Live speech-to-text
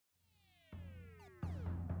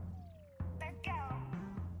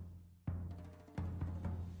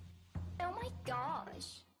Oh my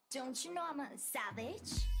gosh, don't you know I'm a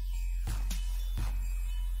savage?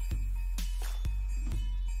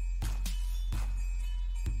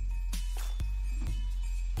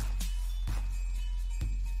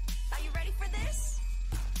 Are you ready for this?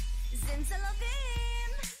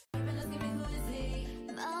 Zinsalabim!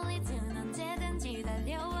 멀리든 언제든지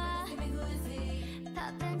달려와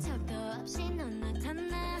바쁜 척도 없이 넌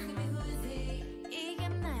나타나 이게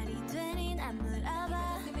말이 되니 난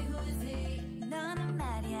물어봐 너는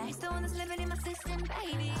말이야 He's the one that's living in my system,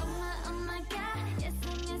 baby Oh my god, yes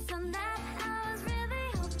and yes on that I was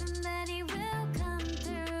really hoping that he will come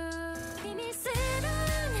through 이미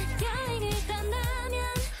새로운 여행을 떠나면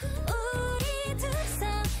우리 둘이서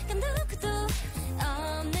그 누구도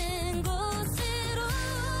없는 곳으로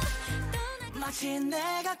마치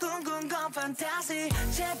내가 꿈꾼 건 판타지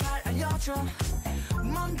제발 알려줘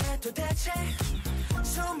뭔데 도대체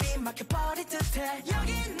숨이 막혀버릴 듯해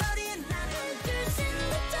여긴 어디 나를 Girls in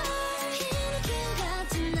the dark 흰 길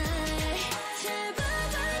같은 날 제발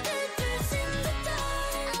밝은 girls in the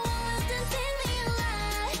dark I want to see me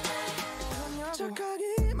alive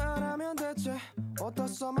착하기만 하면 대체 어디다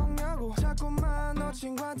써먹냐고 자꾸만 너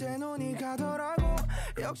친구한테 눈이 가더라고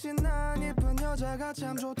역시 난 예쁜 여자가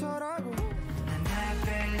참 좋더라고 난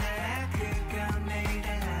나쁠래 그건 내일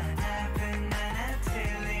달라 나쁜 나는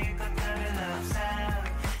틀릴 것 따윈 없어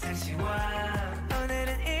상시워 오늘은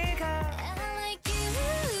이거 I like you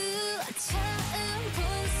처음 본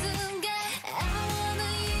순간 I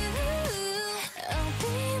wanna you Oh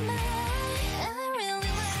be mine I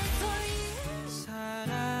really wait for you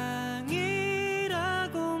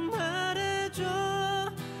사랑이라고 말해줘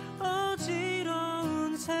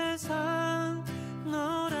어지러운 세상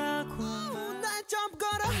너라고 날 좀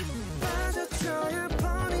걸어 빠져줘야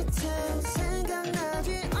ponytail 생각나지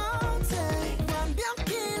all day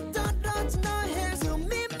완벽히 떨어진 너의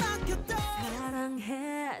숨이 막혔다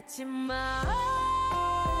사랑했지만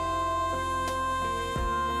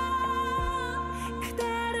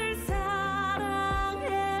그대를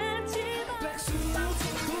사랑했지만 백수로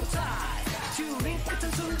굿타임 튜닝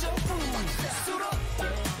같은 순정품 수로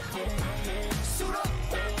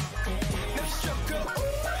역시 좋고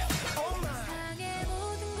세상의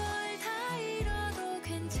모든 걸 다 잃어도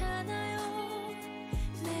괜찮아요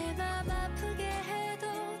내 맘 아프게 해도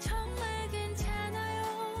정말 괜찮아요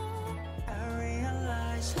I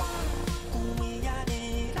realize 꿈이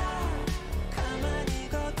아니라 가만히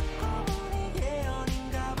걷고 보니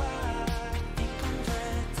예언인가 봐 이건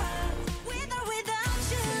됐다 With or without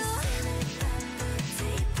you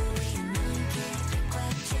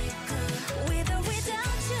With or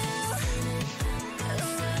without you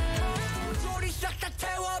소리 싹 다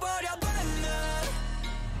태워버려 burn up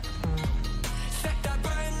싹 다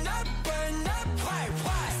burn up why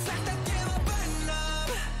싹 다 태워 burn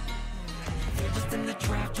up You're just in the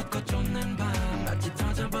trap 좋고 쫓는 밤 마치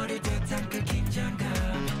터져버릴 듯한 그 긴장감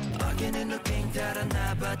Again looking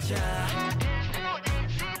달아나봤자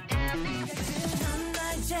넌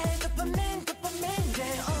날 제일 도파민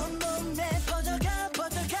내 온몸에 퍼져가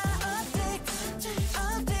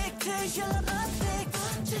Addiction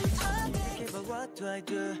But what do I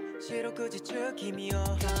do 싫어 굳이 즐기며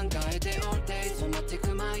한가할 때 all day 소마틱 그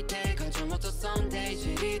마이 때 간절모터 Sunday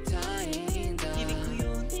지리 타인다 입이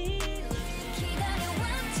구요니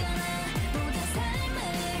기다려왔잖아 모든 삶을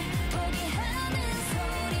포기하는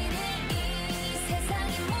소리를 이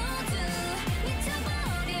세상이 모두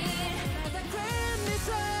미쳐버린 The greatness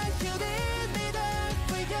like you did me that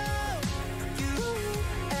for you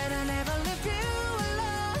And I never leave you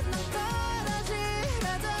alone 넌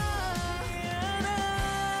떨어지나도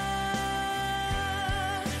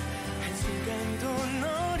한순간도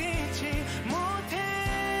널 잊지 못해서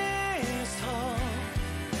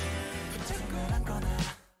붙잡고 안거나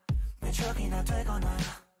내 적이나 되거나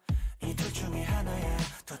이 둘 중에 하나야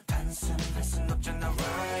더 단순할 순 없잖아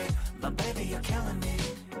right But baby you're killing me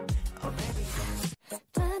Oh baby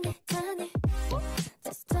 2020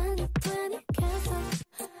 Just 2020 계속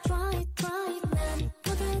Try it 난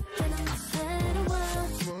모두 때는 새로워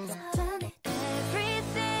 20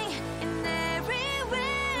 Everything and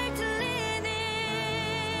everywhere 들리니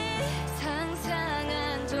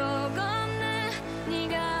상상한 적 없는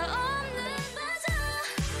네가 없는 맞아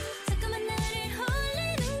자꾸만 나를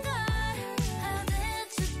홀리는 걸 How did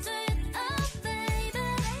you do it, oh baby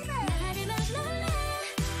나를 막 놀래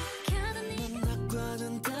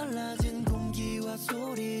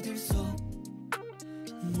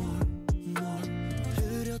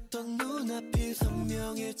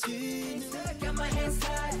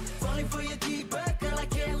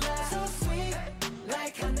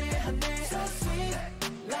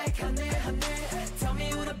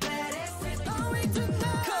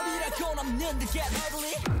to get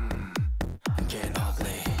ugly. Get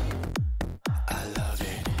ugly. I love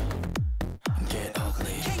it. Get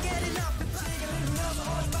ugly. Can't get enough.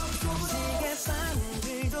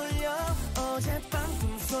 시계산을 돌려 어젯밤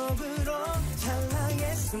꿈속으로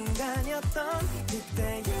찰나의 순간이었던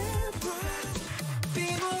그때의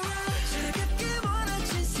비물어 즐겁게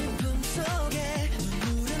원하진 슬픔 속에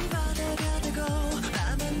눈물은 바다가 되고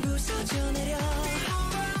밤은 부서져 내려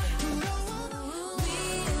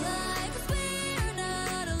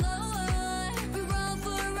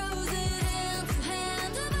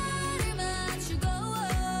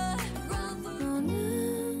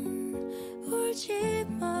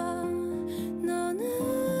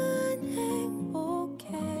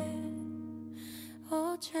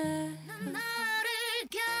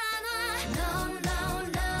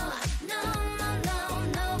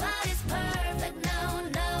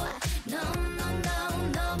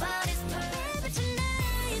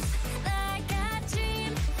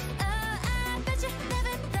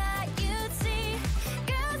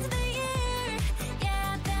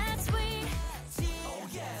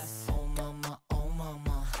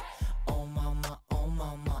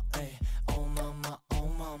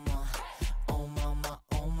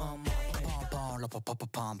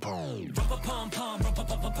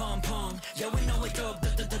Yeah, we know it dope,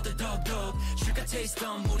 dope. Sugar taste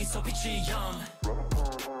dumb, 우리 소비치 yum. 난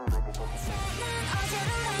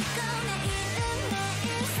어제를 알고 내일은 내일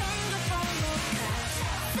생각보다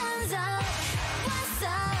Sun's up, what's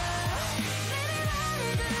up? Baby,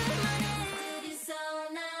 말을 그만해. It's so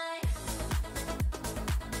nice.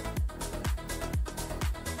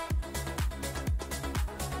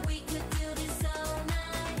 We could do this all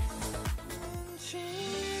night.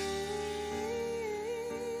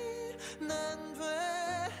 난 돼.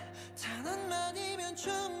 단 한마디면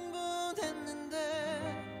충분했는데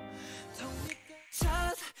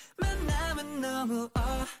첫 만남은 너무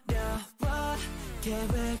어려워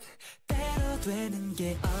계획대로 되는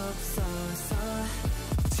게 없어서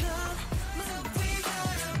처음은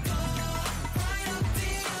위가렵고 right up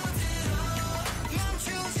뛰어들어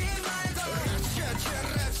멈추지 말고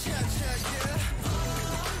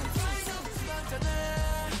rise up 반전해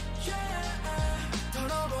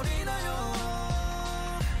털어버리나요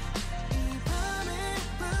이 밤에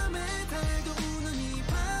달도우는 이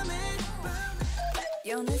밤에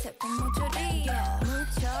여는 새콤 모조리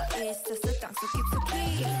묻혀있었어 땅속 깊숙이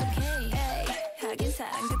에이 하긴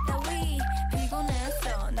사랑 그따위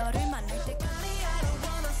피곤했어 너를 만날 때까지 I don't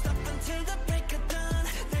wanna stop until the break of dawn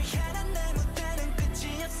널 향한 내 무대는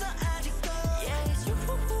끝이 없어 아직도 Yeah it's you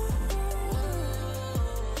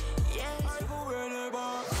Yeah it's you 알고 왜 날 봐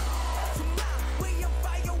Tonight we on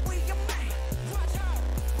fire we on main Watch out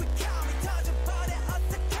we coming 터져버려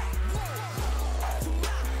어떡해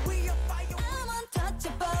Tonight we on fire I'm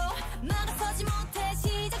untouchable 막아서지 못해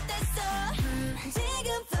시작됐어 지금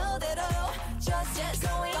flow just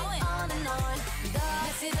going on and on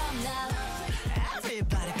Mess it up now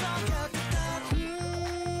Everybody bump up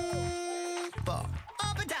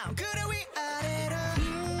up and down 그래 위아래로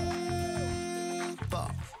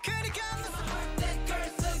그러니까 That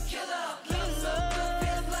girl's a killer. Love so good,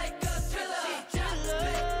 feels like a thriller. 시작,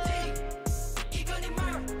 이건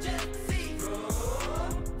emergency.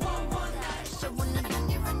 One night. I wanna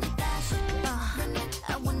run it, dash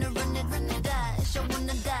I wanna run it, dash I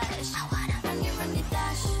wanna dash I wanna run it,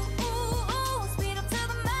 dash Ooh, speed up to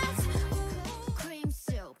the max Cream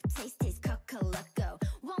soup, taste Coca-Cola go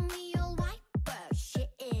Want me all white, but she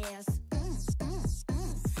is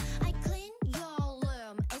I clean your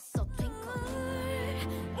room, it's so twinkle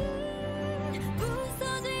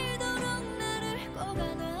부서지도록 나를 꼭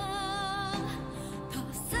안아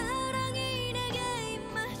더 사랑이 내게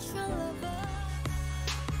입맞춰봐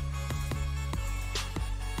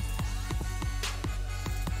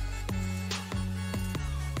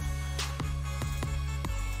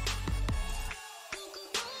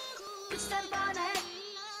Stand by it.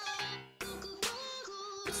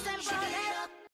 Stand by